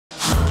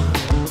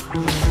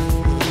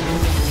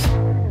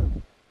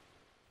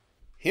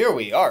Here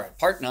we are at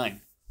part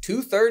 9,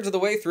 2/3 of the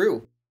way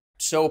through.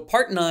 So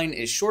part 9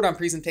 is short on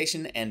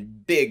presentation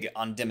and big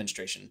on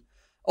demonstration.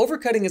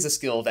 Overcutting is a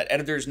skill that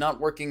editors not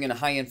working in a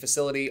high-end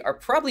facility are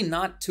probably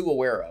not too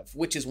aware of,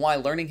 which is why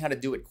learning how to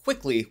do it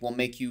quickly will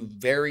make you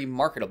very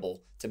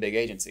marketable to big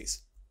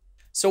agencies.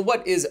 So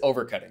what is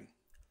overcutting?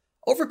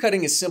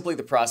 Overcutting is simply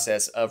the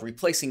process of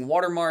replacing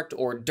watermarked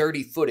or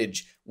dirty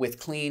footage with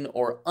clean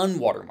or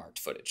unwatermarked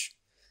footage.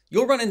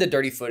 You'll run into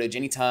dirty footage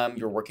anytime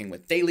you're working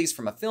with dailies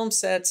from a film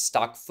set,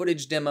 stock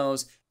footage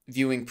demos,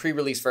 viewing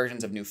pre-release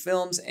versions of new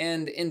films,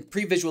 and in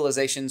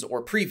pre-visualizations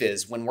or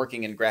previs when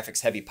working in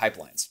graphics-heavy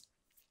pipelines.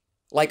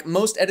 Like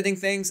most editing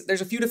things,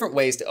 there's a few different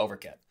ways to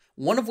overcut,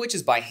 one of which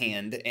is by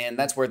hand, and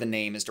that's where the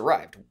name is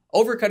derived.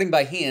 Overcutting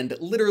by hand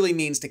literally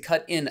means to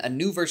cut in a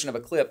new version of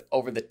a clip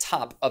over the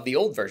top of the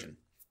old version.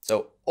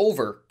 So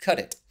overcut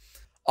it.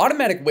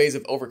 Automatic ways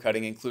of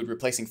overcutting include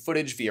replacing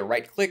footage via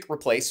right-click,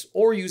 replace,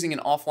 or using an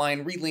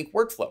offline relink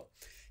workflow.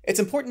 It's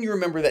important you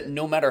remember that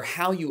no matter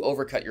how you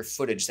overcut your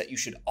footage, that you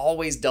should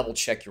always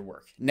double-check your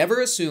work. Never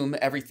assume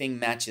everything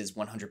matches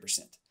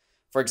 100%.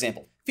 For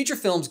example, feature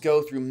films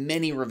go through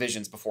many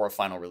revisions before a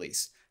final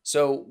release.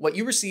 So what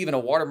you receive in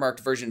a watermarked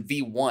version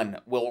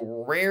V1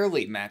 will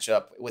rarely match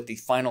up with the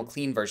final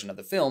clean version of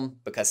the film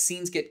because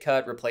scenes get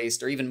cut,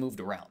 replaced, or even moved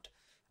around.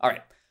 All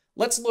right,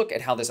 let's look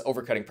at how this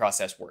overcutting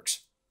process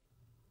works.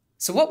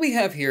 So what we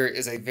have here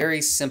is a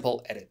very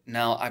simple edit.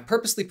 Now, I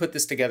purposely put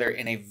this together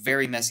in a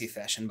very messy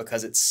fashion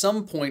because at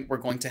some point we're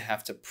going to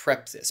have to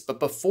prep this. But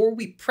before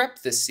we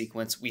prep this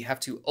sequence, we have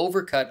to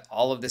overcut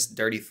all of this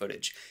dirty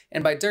footage.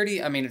 And by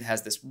dirty, I mean it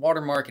has this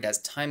watermark, it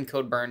has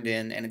timecode burned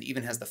in, and it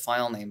even has the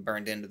file name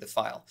burned into the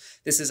file.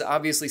 This is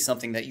obviously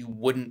something that you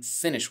wouldn't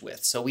finish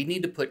with, so we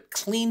need to put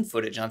clean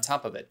footage on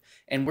top of it.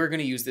 And we're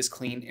going to use this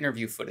clean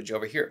interview footage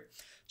over here.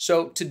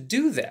 So to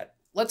do that,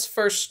 let's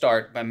first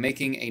start by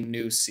making a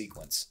new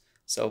sequence.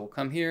 So we'll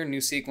come here, new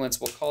sequence,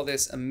 we'll call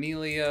this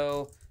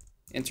Emilio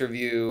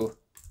interview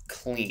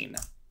clean.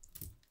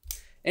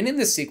 And in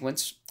this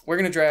sequence, we're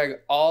gonna drag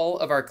all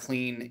of our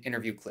clean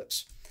interview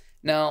clips.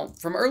 Now,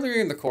 from earlier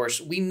in the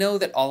course, we know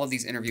that all of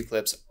these interview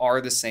clips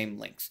are the same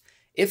length.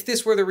 If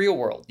this were the real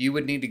world, you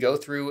would need to go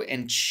through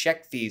and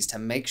check these to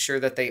make sure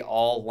that they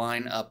all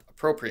line up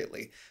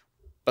appropriately.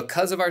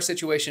 Because of our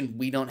situation,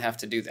 we don't have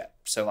to do that.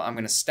 So I'm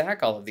gonna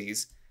stack all of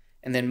these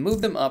and then move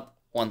them up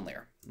one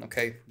layer.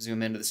 Okay,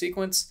 zoom into the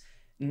sequence.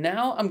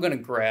 Now I'm going to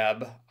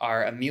grab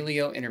our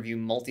Emilio interview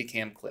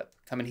multicam clip.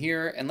 Come in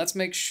here and let's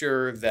make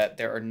sure that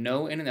there are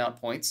no in and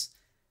out points.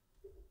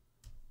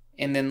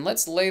 And then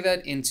let's lay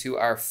that into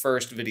our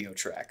first video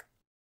track.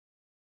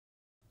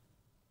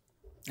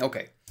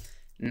 Okay,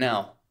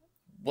 now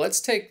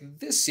let's take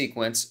this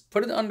sequence,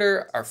 put it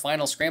under our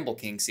final Scramble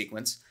King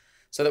sequence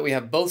so that we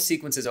have both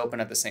sequences open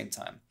at the same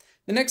time.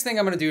 The next thing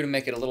I'm going to do to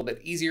make it a little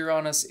bit easier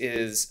on us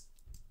is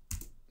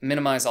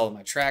minimize all of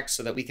my tracks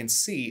so that we can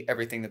see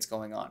everything that's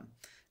going on.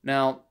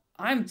 Now,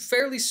 I'm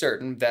fairly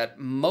certain that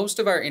most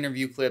of our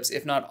interview clips,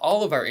 if not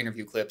all of our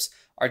interview clips,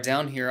 are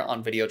down here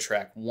on video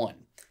track 1.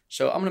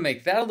 So I'm going to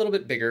make that a little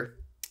bit bigger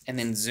and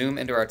then zoom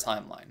into our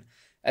timeline.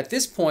 At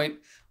this point,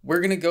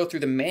 we're going to go through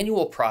the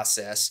manual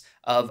process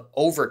of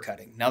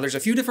overcutting. Now, there's a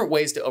few different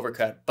ways to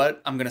overcut,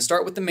 but I'm going to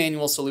start with the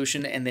manual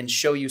solution and then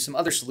show you some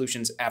other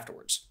solutions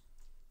afterwards.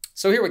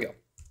 So here we go.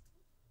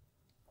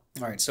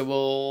 All right, so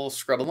we'll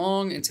scrub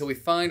along until we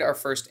find our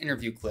first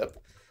interview clip.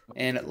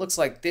 And it looks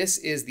like this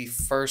is the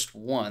first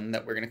one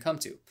that we're going to come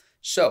to.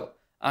 So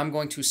I'm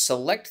going to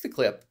select the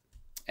clip.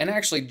 And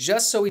actually,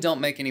 just so we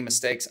don't make any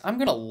mistakes, I'm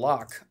going to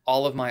lock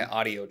all of my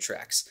audio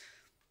tracks.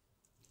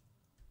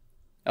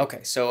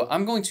 Okay, so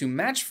I'm going to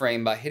match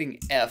frame by hitting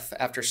F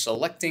after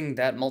selecting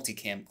that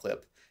multicam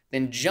clip.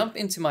 Then jump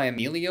into my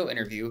Emilio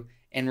interview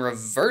and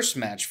reverse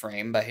match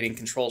frame by hitting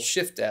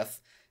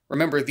Control-Shift-F.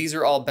 Remember, these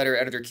are all Better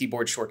Editor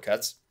keyboard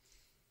shortcuts.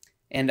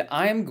 And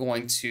I'm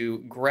going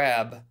to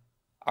grab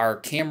our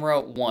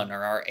camera 1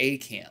 or our A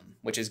cam,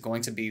 which is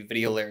going to be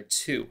video layer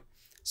 2.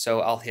 So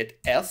I'll hit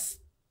F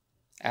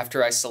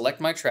after I select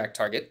my track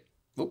target.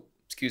 Oop,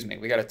 excuse me,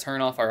 we got to turn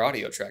off our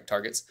audio track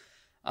targets.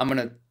 I'm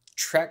going to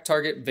track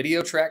target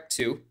video track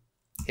 2,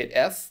 hit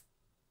F.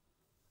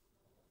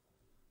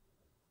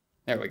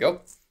 There we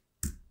go.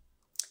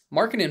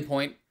 Mark an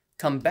endpoint,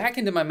 come back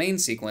into my main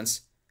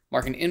sequence,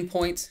 mark an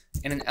endpoint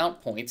and an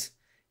out point.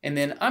 And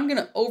then I'm going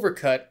to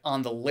overcut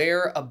on the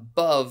layer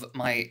above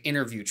my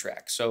interview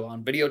track, so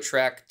on video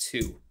track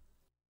 2.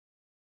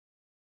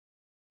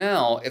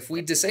 Now, if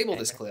we disable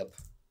this clip,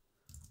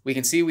 we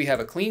can see we have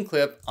a clean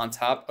clip on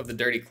top of the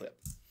dirty clip.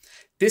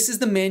 This is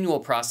the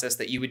manual process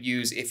that you would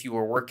use if you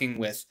were working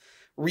with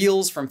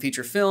reels from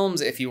feature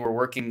films, if you were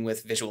working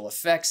with visual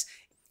effects,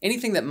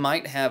 anything that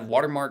might have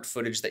watermarked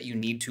footage that you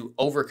need to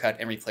overcut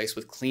and replace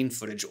with clean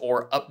footage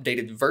or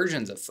updated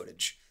versions of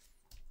footage.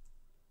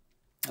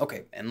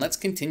 Okay, and let's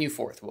continue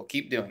forth. We'll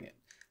keep doing it.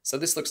 So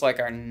this looks like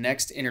our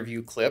next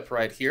interview clip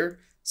right here.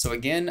 So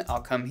again,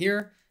 I'll come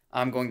here.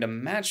 I'm going to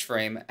match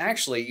frame.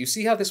 Actually, you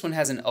see how this one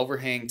has an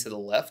overhang to the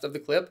left of the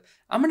clip?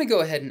 I'm going to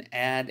go ahead and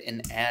add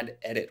an add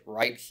edit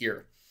right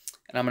here.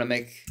 And I'm going to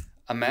make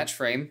a match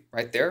frame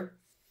right there.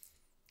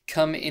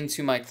 Come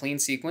into my clean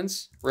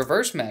sequence,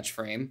 reverse match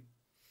frame,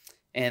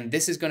 and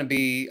this is going to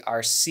be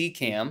our C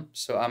cam.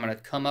 So I'm going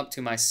to come up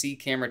to my C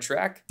camera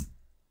track,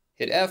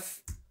 hit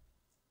F,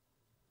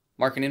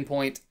 mark an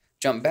endpoint,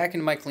 jump back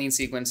into my clean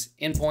sequence,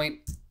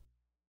 endpoint,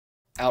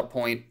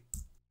 outpoint,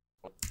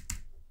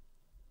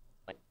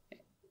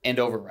 and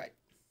overwrite.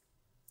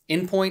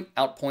 Endpoint,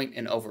 outpoint,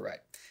 and overwrite.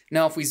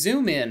 Now, if we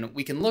zoom in,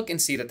 we can look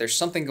and see that there's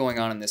something going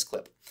on in this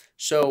clip.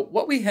 So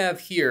what we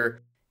have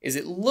here is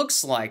it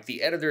looks like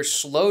the editor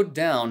slowed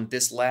down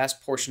this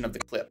last portion of the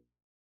clip.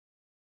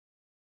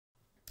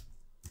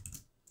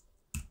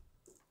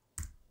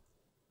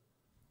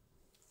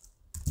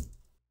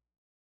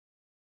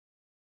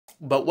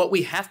 But what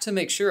we have to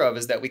make sure of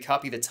is that we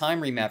copy the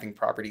time remapping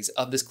properties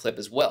of this clip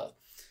as well.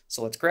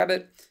 So let's grab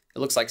it. It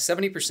looks like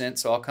 70%,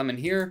 so I'll come in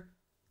here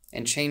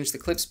and change the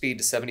clip speed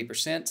to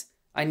 70%.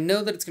 I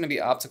know that it's going to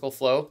be optical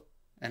flow,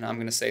 and I'm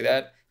going to say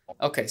that.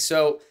 Okay,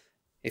 so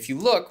if you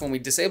look, when we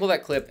disable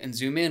that clip and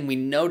zoom in, we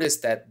notice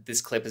that this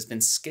clip has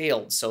been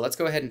scaled. So let's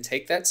go ahead and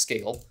take that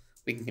scale.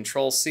 We can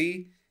Control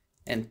C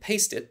and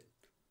paste it.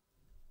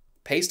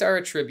 Paste our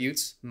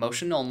attributes,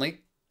 motion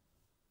only.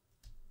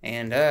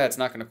 And it's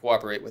not going to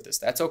cooperate with this.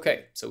 That's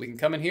okay. So we can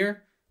come in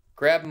here,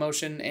 grab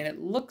motion, and it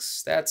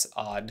looks, that's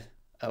odd.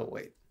 Oh,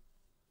 wait.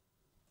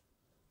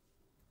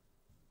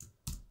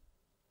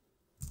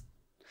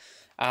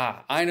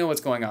 I know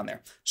what's going on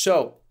there.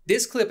 So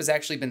this clip has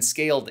actually been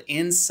scaled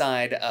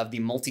inside of the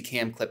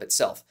multicam clip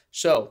itself.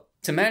 So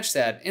to match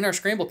that, in our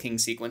Scramble King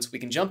sequence, we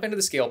can jump into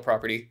the scale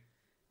property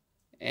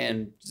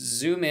and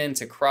zoom in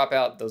to crop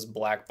out those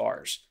black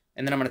bars.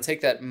 And then I'm going to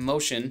take that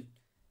motion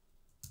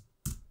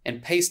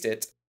and paste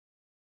it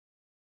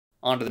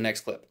onto the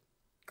next clip.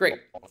 Great.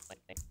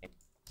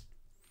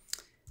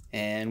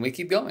 And we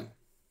keep going.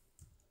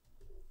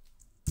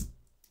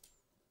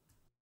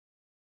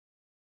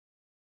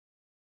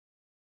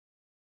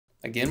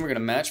 Again, we're going to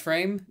match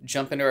frame,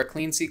 jump into our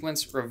clean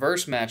sequence,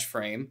 reverse match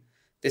frame.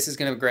 This is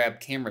going to grab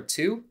camera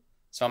 2.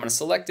 So I'm going to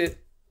select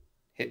it,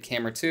 hit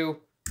camera 2,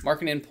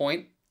 mark an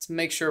endpoint to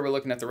make sure we're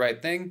looking at the right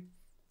thing.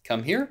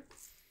 Come here.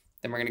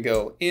 Then we're going to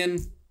go in,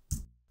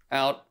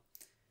 out,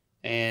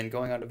 and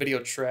going on to video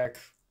track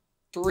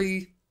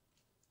 3.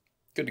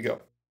 Good to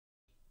go.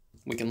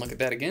 We can look at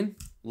that again.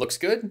 Looks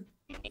good.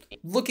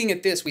 Looking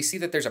at this, we see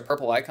that there's a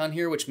purple icon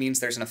here, which means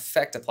there's an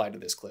effect applied to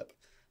this clip.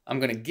 I'm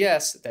going to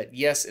guess that,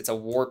 yes, it's a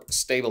warp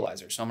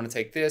stabilizer. So I'm going to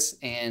take this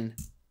and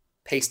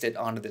paste it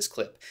onto this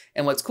clip.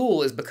 And what's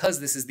cool is because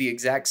this is the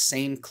exact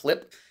same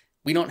clip,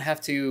 we don't have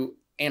to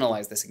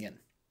analyze this again.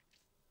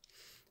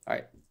 All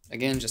right,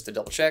 again, just to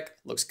double check,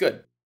 looks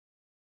good.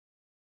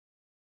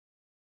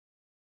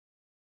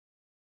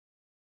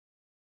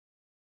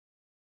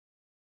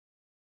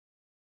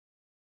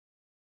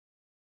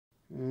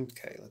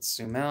 Okay, let's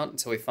zoom out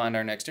until we find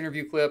our next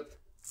interview clip.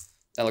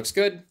 That looks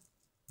good.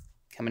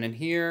 Coming in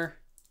here.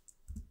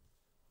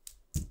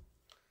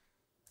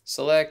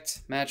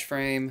 Select, match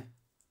frame,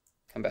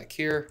 come back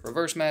here,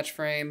 reverse match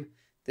frame.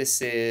 This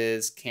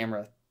is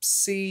camera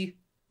C,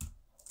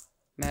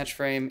 match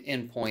frame,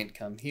 endpoint,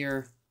 come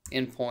here,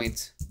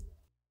 endpoint,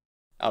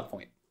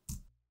 outpoint.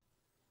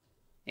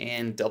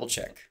 And double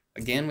check.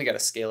 Again, we got to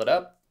scale it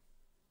up.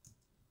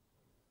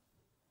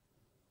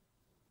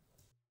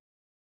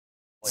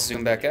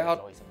 Zoom back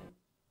out,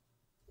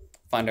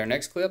 find our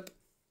next clip,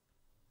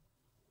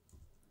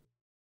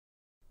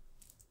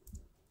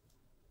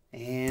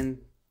 and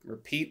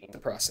repeat the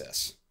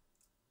process.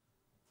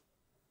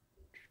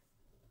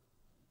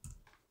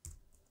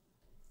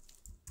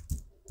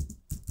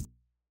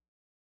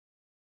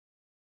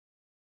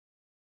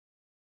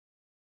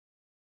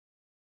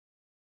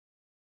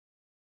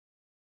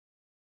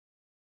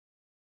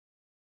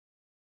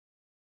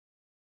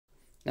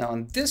 Now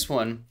on this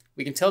one,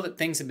 we can tell that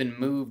things have been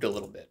moved a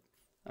little bit.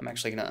 I'm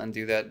actually going to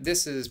undo that.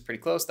 This is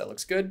pretty close. That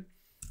looks good.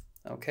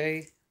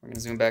 Okay, we're going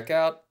to zoom back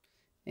out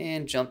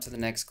and jump to the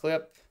next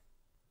clip.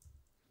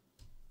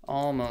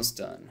 Almost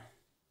done.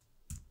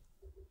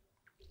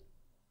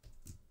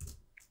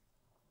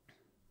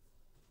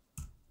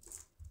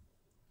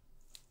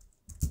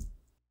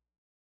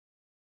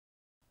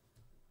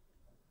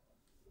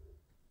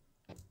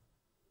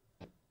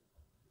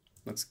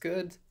 Looks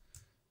good.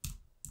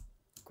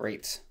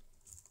 Great.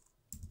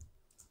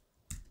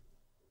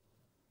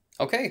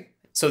 Okay,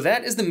 so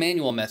that is the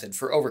manual method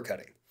for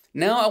overcutting.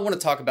 Now I want to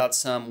talk about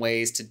some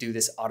ways to do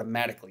this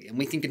automatically, and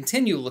we can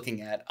continue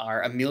looking at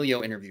our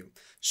Emilio interview.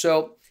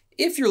 So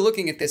if you're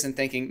looking at this and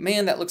thinking,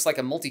 man, that looks like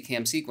a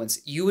multicam sequence,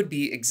 you would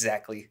be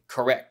exactly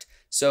correct.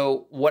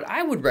 So what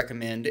I would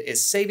recommend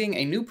is saving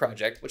a new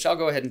project, which I'll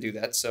go ahead and do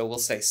that. So we'll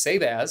say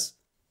save as,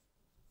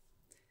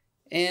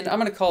 and I'm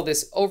going to call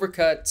this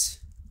overcut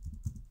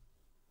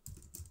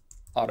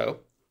auto.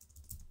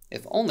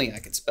 If only I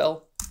could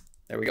spell.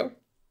 There we go.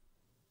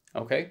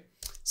 Okay,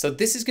 so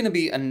this is going to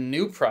be a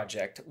new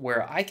project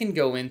where I can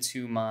go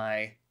into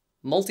my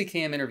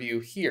Multicam interview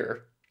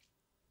here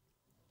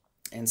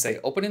and say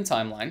open in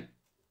timeline.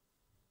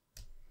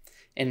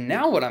 And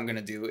now what I'm going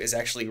to do is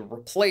actually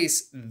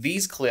replace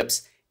these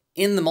clips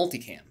in the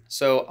multicam.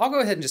 So I'll go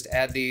ahead and just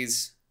add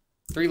these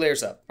 3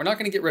 layers up. We're not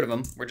going to get rid of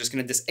them. We're just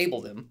going to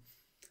disable them.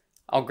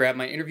 I'll grab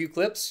my interview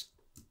clips,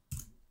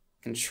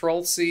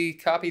 Control C,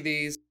 copy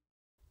these,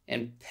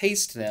 and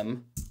paste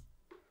them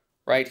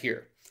right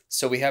here.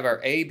 So we have our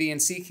A, B,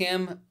 and C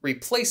cam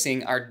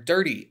replacing our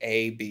dirty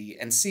A, B,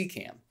 and C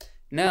cam.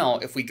 Now,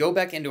 if we go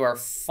back into our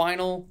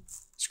final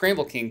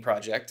Scramble King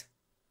project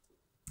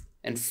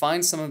and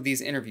find some of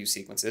these interview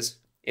sequences,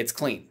 it's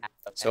clean.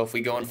 So if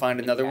we go and find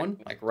another one,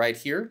 like right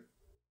here,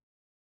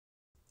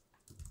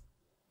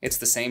 it's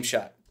the same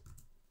shot.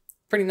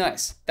 Pretty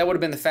nice. That would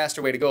have been the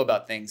faster way to go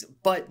about things,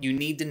 but you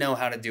need to know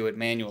how to do it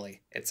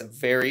manually. It's a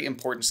very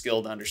important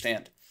skill to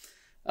understand.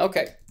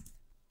 Okay.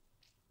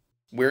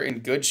 We're in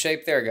good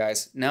shape there,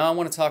 guys. Now I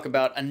want to talk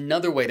about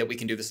another way that we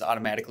can do this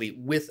automatically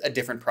with a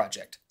different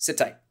project. Sit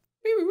tight.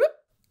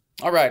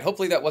 All right,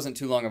 hopefully that wasn't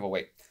too long of a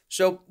wait.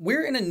 So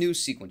we're in a new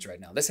sequence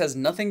right now. This has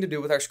nothing to do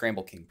with our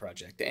Scramble King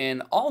project.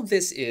 And all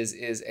this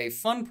is a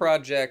fun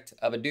project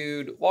of a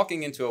dude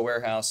walking into a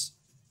warehouse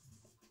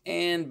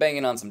and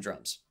banging on some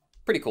drums.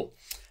 Pretty cool.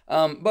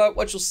 But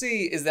what you'll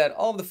see is that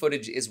all of the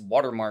footage is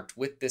watermarked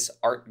with this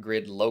art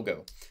grid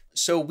logo.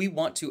 So we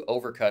want to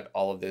overcut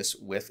all of this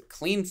with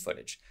clean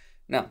footage.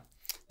 Now,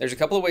 there's a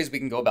couple of ways we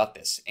can go about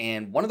this,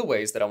 and one of the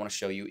ways that I want to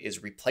show you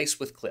is replace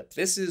with clip.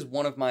 This is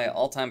one of my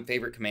all-time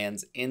favorite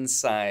commands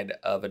inside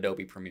of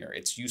Adobe Premiere.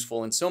 It's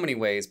useful in so many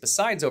ways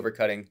besides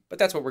overcutting, but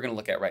that's what we're going to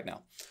look at right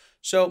now.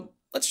 So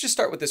let's just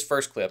start with this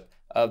first clip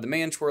of the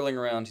man twirling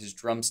around his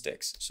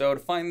drumsticks. So to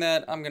find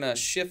that, I'm going to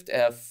Shift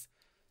F,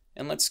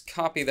 and let's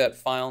copy that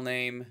file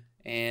name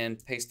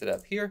and paste it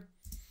up here.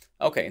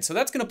 Okay, and so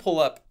that's going to pull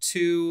up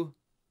 2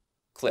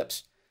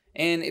 clips.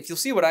 And if you'll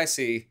see what I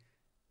see,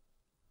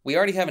 we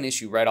already have an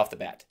issue right off the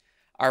bat.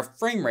 Our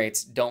frame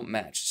rates don't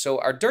match. So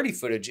our dirty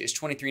footage is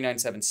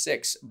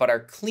 23976, but our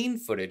clean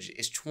footage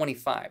is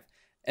 25.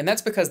 And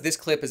that's because this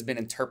clip has been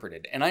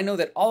interpreted. And I know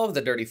that all of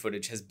the dirty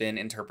footage has been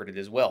interpreted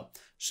as well.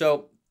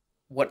 So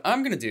what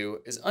I'm going to do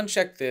is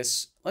uncheck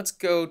this. Let's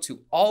go to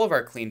all of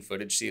our clean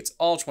footage. See, it's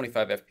all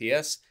 25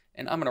 FPS.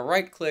 And I'm going to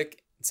right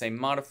click and say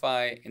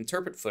modify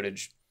interpret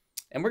footage.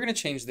 And we're going to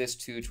change this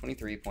to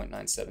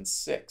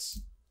 23.976.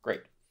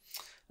 Great.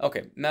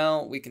 Okay,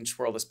 now we can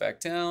twirl this back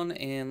down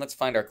and let's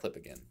find our clip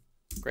again.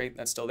 Great,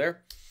 that's still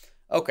there.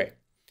 Okay,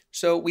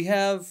 so we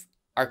have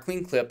our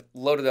clean clip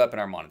loaded up in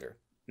our monitor.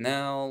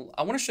 Now,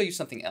 I want to show you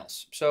something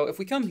else. So if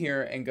we come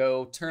here and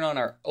go turn on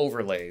our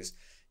overlays,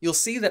 you'll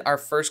see that our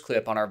first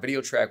clip on our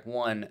video track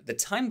 1, the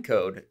time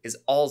code is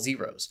all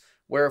zeros,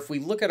 where if we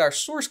look at our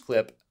source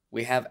clip,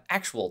 we have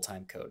actual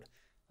time code.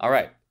 All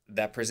right,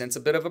 that presents a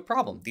bit of a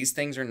problem. These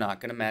things are not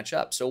going to match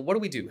up. So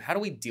what do? How do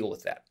we deal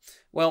with that?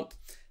 Well,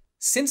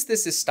 since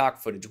this is stock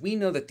footage, we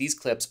know that these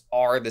clips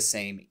are the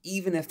same,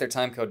 even if their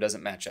timecode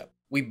doesn't match up.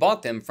 We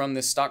bought them from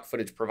this stock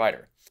footage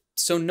provider.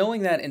 So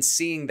knowing that and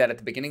seeing that at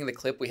the beginning of the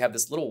clip, we have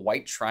this little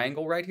white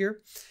triangle right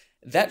here,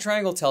 that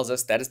triangle tells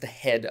us that is the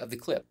head of the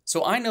clip.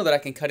 So I know that I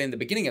can cut in the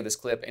beginning of this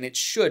clip and it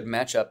should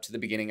match up to the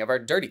beginning of our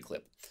dirty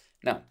clip.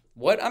 Now,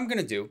 what I'm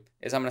gonna do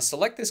is I'm gonna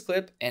select this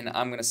clip and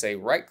I'm gonna say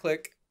right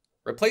click,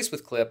 replace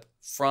with clip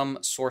from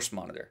source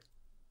monitor.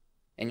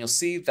 And you'll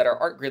see that our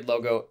art grid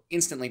logo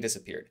instantly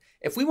disappeared.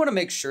 If we want to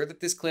make sure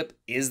that this clip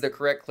is the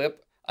correct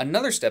clip,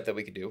 another step that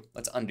we could do,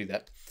 let's undo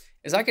that,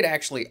 is I could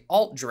actually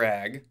alt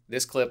drag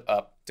this clip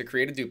up to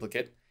create a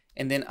duplicate,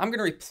 and then I'm going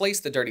to replace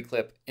the dirty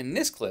clip in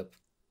this clip.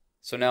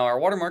 So now our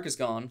watermark is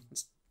gone,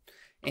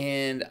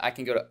 and I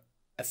can go to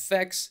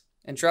Effects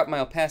and drop my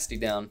opacity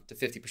down to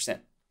 50%.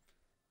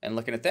 And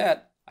looking at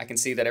that, I can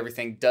see that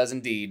everything does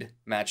indeed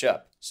match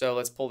up. So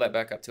let's pull that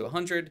back up to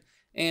 100,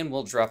 and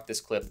we'll drop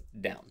this clip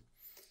down.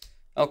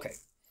 Okay,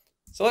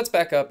 so let's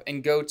back up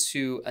and go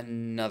to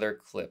another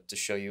clip to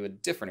show you a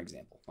different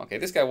example. Okay,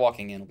 this guy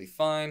walking in will be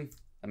fine.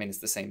 I mean, it's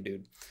the same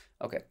dude.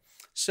 Okay,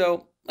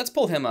 so let's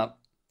pull him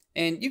up,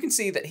 and you can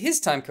see that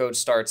his time code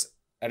starts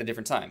at a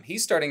different time.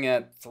 He's starting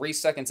at 3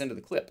 seconds into the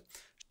clip.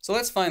 So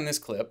let's find this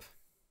clip,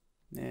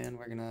 and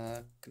we're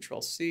gonna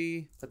Control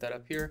C, put that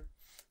up here.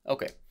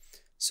 Okay,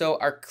 so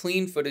our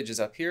clean footage is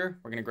up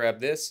here. We're gonna grab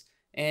this.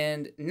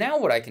 And now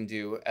what I can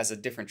do as a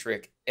different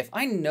trick, if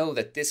I know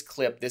that this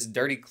clip, this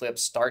dirty clip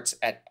starts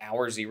at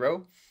hour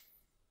 0,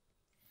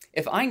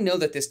 if I know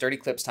that this dirty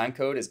clip's time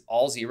code is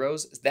all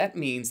zeros, that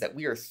means that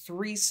we are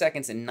 3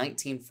 seconds and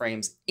 19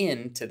 frames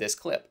into this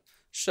clip.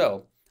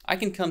 So I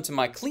can come to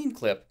my clean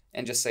clip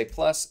and just say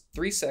plus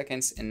 3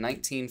 seconds and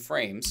 19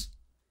 frames,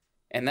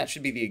 and that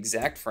should be the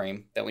exact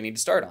frame that we need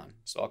to start on.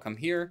 So I'll come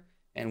here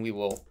and we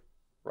will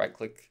right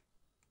click.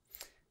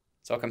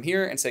 So I'll come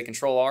here and say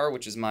Control R,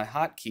 which is my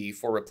hotkey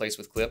for replace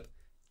with clip.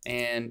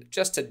 And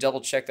just to double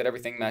check that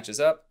everything matches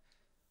up,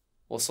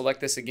 we'll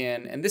select this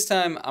again. And this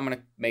time I'm going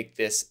to make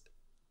this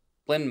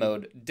blend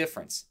mode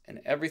difference.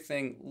 And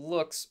everything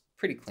looks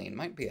pretty clean.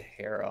 Might be a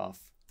hair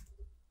off.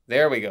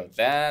 There we go.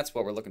 That's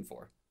what we're looking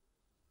for.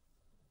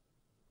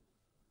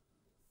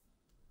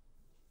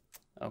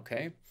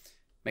 Okay,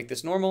 make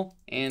this normal,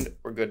 and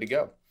we're good to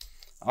go.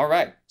 All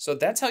right, so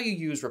that's how you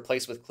use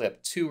replace with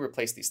clip to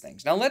replace these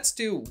things. Now let's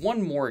do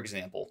one more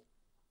example.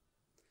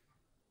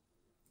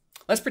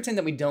 Let's pretend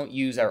that we don't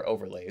use our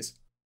overlays.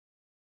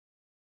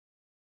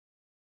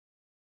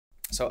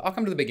 So I'll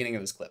come to the beginning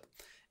of this clip,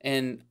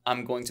 and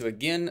I'm going to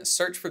again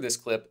search for this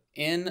clip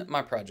in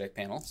my project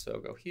panel. So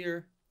go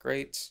here,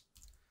 great,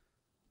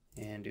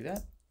 and do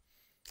that.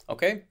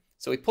 Okay,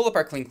 so we pull up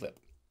our clean clip.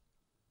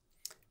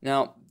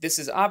 Now, this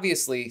is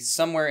obviously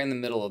somewhere in the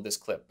middle of this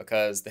clip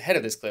because the head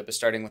of this clip is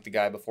starting with the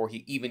guy before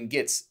he even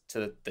gets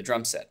to the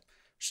drum set.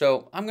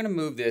 So I'm gonna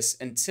move this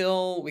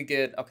until we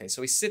get, okay,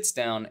 so he sits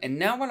down, and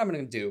now what I'm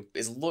gonna do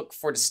is look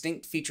for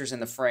distinct features in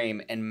the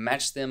frame and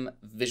match them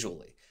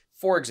visually.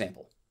 For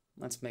example,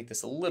 let's make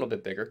this a little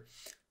bit bigger.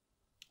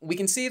 We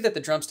can see that the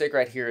drumstick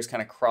right here is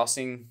kind of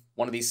crossing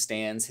one of these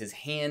stands. His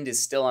hand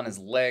is still on his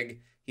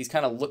leg. He's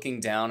kind of looking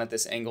down at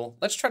this angle.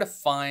 Let's try to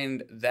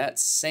find that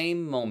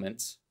same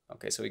moment.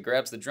 Okay, so he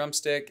grabs the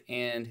drumstick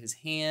and his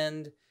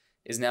hand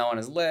is now on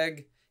his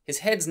leg. His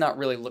head's not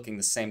really looking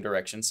the same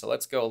direction, so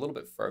let's go a little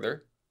bit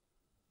further.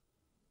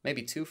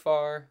 Maybe too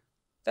far.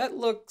 That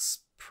looks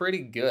pretty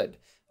good.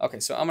 Okay,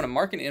 so I'm gonna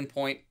mark an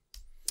endpoint,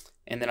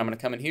 and then I'm gonna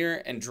come in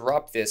here and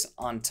drop this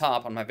on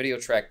top on my video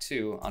track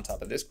 2 on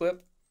top of this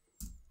clip.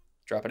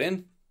 Drop it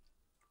in.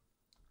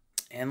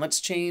 And let's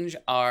change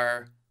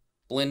our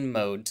blend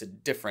mode to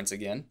difference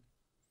again.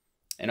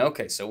 And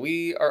okay, so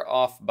we are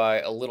off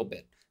by a little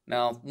bit.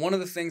 Now, one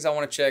of the things I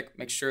want to check,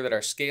 make sure that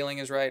our scaling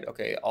is right.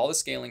 Okay, all the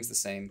scaling is the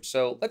same.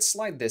 So let's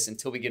slide this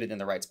until we get it in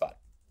the right spot.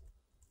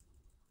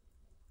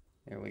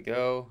 There we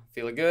go.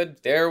 Feeling good?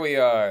 There we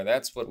are.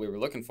 That's what we were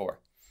looking for.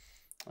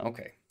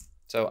 Okay,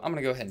 so I'm going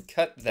to go ahead and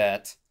cut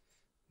that.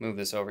 Move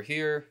this over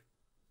here.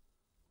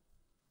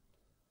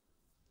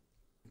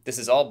 This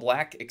is all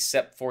black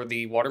except for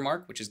the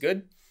watermark, which is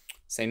good.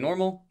 Say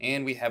normal,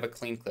 and we have a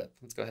clean clip.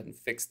 Let's go ahead and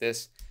fix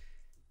this.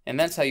 And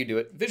that's how you do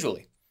it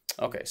visually.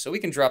 Okay, so we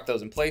can drop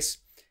those in place.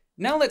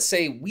 Now let's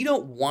say we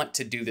don't want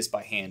to do this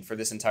by hand for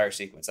this entire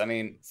sequence. I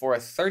mean, for a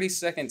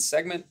 30-second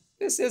segment,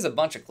 this is a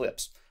bunch of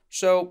clips.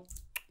 So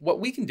what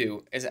we can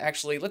do is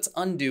actually, let's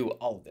undo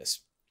all of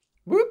this.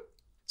 Whoop.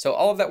 So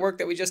all of that work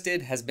that we just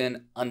did has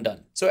been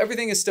undone. So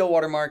everything is still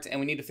watermarked, and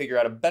we need to figure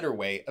out a better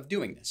way of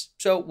doing this.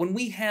 So when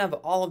we have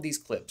all of these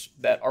clips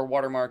that are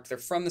watermarked, they're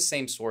from the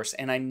same source,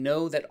 and I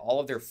know that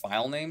all of their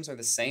file names are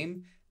the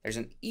same, there's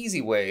an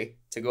easy way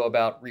to go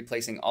about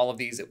replacing all of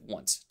these at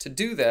once. To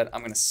do that,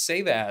 I'm gonna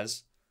save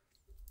as,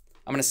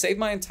 I'm gonna save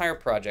my entire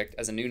project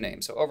as a new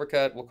name. So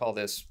Overcut, we'll call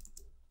this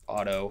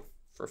auto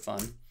for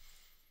fun.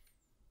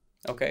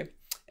 Okay,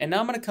 and now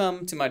I'm gonna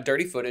come to my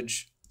dirty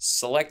footage,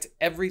 select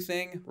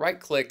everything, right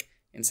click,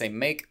 and say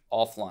make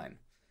offline.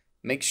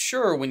 Make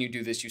sure when you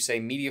do this, you say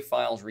media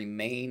files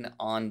remain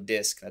on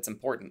disk. That's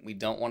important, we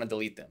don't wanna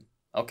delete them.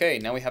 Okay,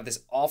 now we have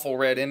this awful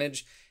red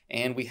image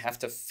and we have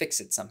to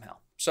fix it somehow.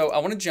 So I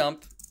wanna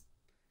jump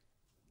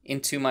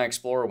into my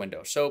Explorer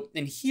window. So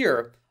in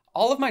here,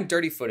 all of my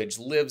dirty footage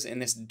lives in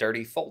this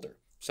dirty folder.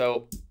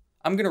 So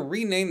I'm gonna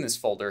rename this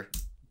folder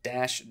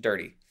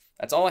 -dirty.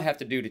 That's all I have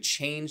to do to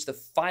change the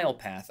file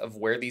path of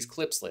where these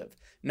clips live.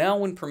 Now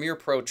when Premiere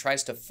Pro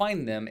tries to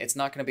find them, it's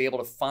not gonna be able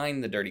to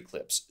find the dirty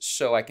clips.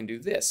 So I can do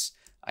this.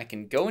 I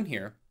can go in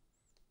here,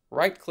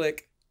 right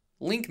click,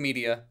 link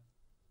media,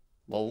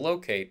 we'll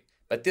locate,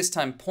 but this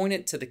time point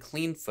it to the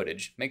clean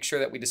footage. Make sure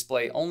that we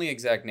display only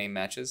exact name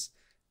matches.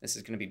 This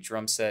is gonna be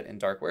drum set and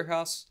dark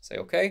warehouse. Say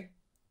okay.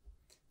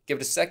 Give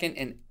it a second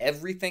and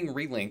everything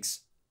relinks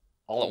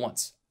all at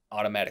once,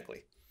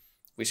 automatically.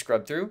 We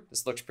scrub through,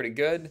 this looks pretty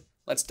good.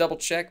 Let's double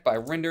check by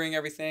rendering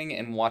everything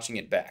and watching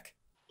it back.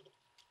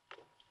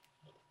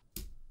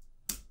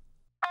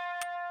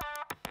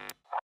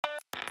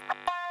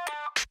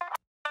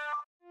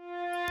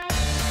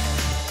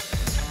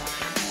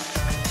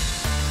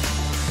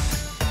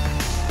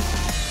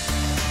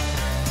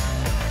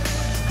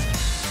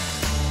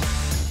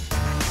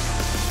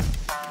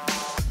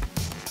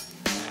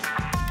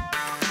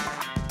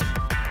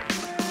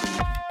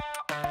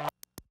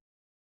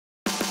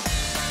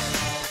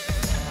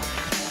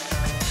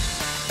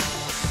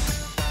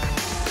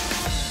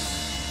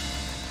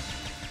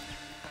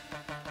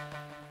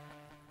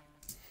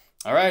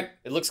 All right,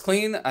 it looks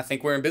clean. I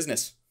think we're in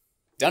business.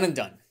 Done and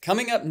done.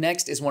 Coming up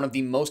next is one of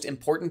the most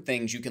important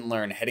things you can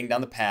learn heading down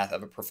the path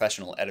of a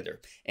professional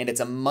editor, and it's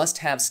a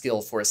must-have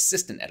skill for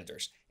assistant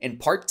editors. In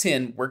part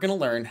 10, we're gonna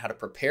learn how to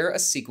prepare a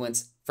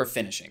sequence for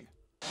finishing.